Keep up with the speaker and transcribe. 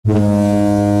Hello,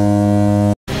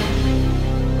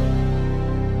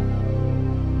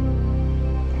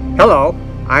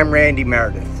 I'm Randy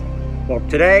Meredith. Well,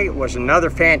 today was another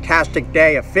fantastic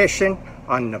day of fishing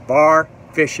on Navarre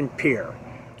Fishing Pier.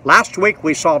 Last week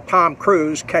we saw Tom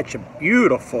Cruise catch a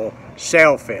beautiful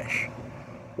sailfish.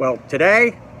 Well,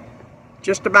 today,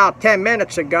 just about 10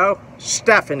 minutes ago,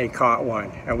 Stephanie caught one,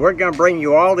 and we're going to bring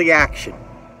you all the action.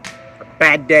 A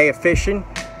bad day of fishing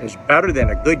is better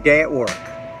than a good day at work.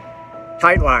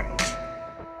 Tight lines.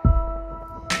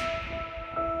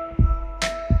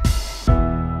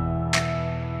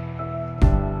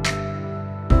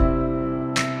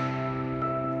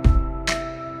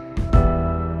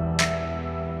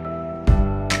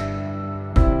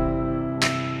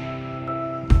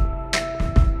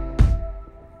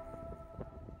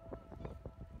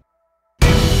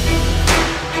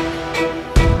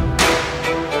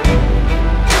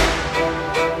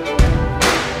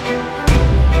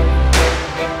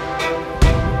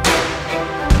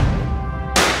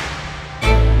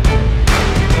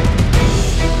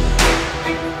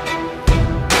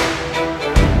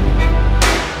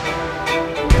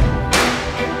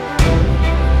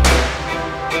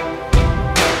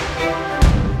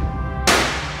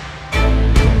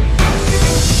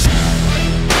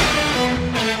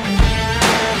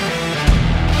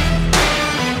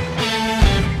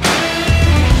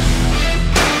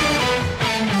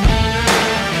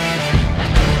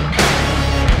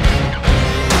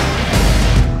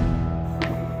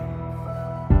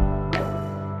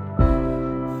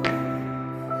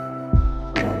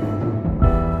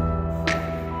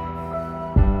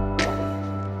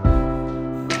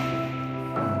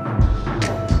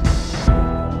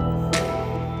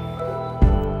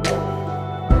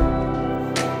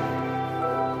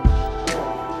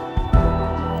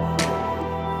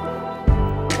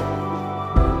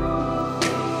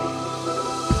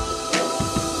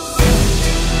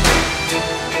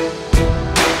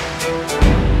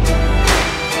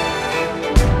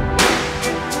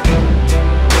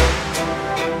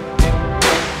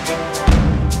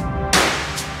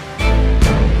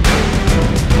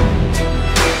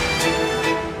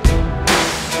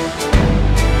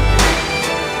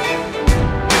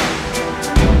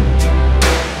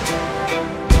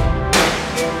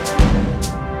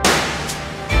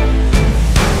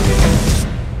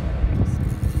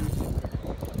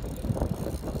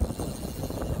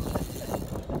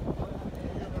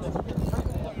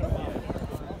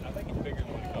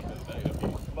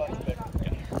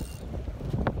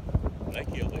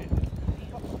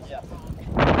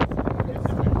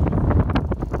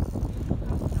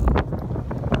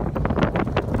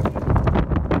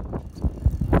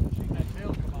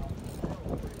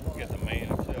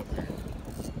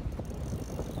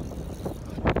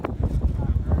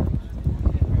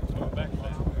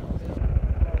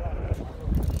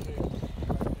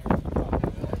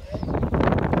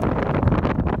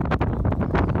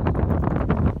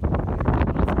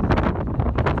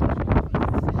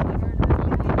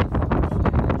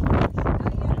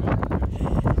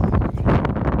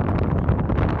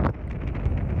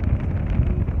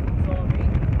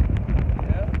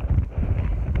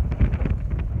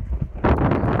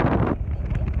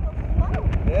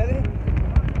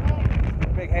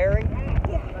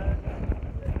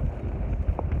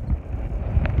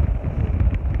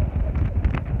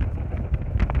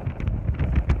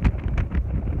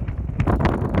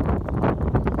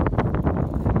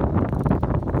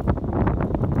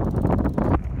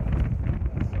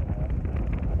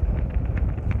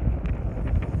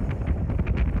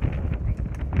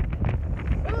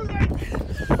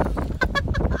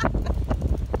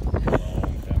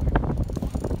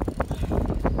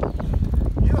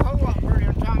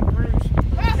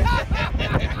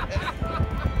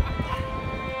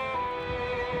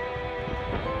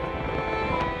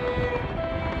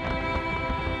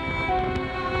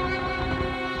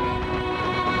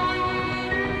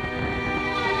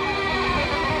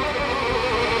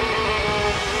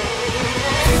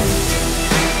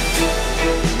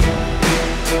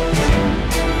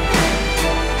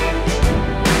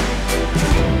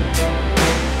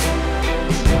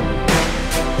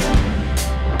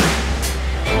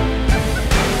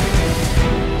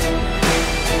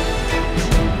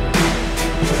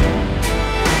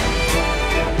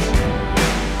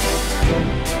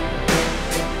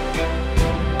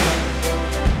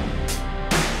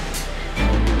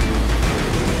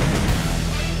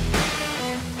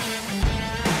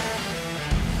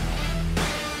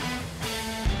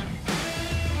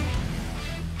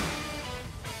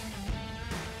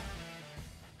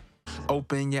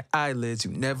 Open your eyelids,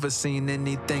 you've never seen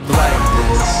anything like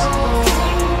this.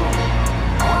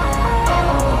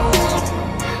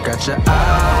 got your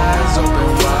eyes open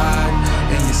wide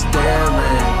and you're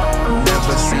staring.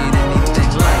 Never seen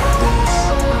anything like this.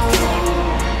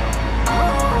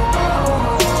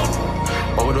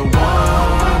 Oh, the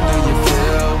wonder you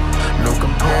feel, no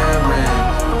comparing.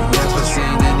 Never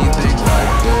seen anything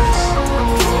like this.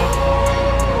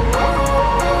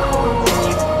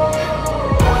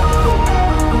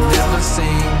 Never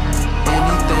seen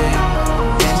anything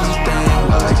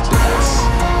like this.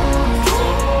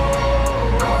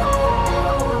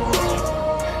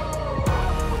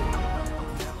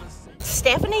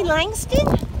 Stephanie Langston.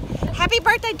 Happy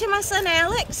birthday to my son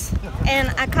Alex. And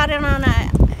I caught it on a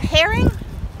herring,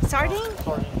 sardine.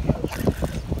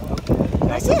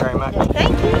 Thank you very much.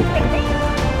 Thank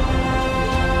you.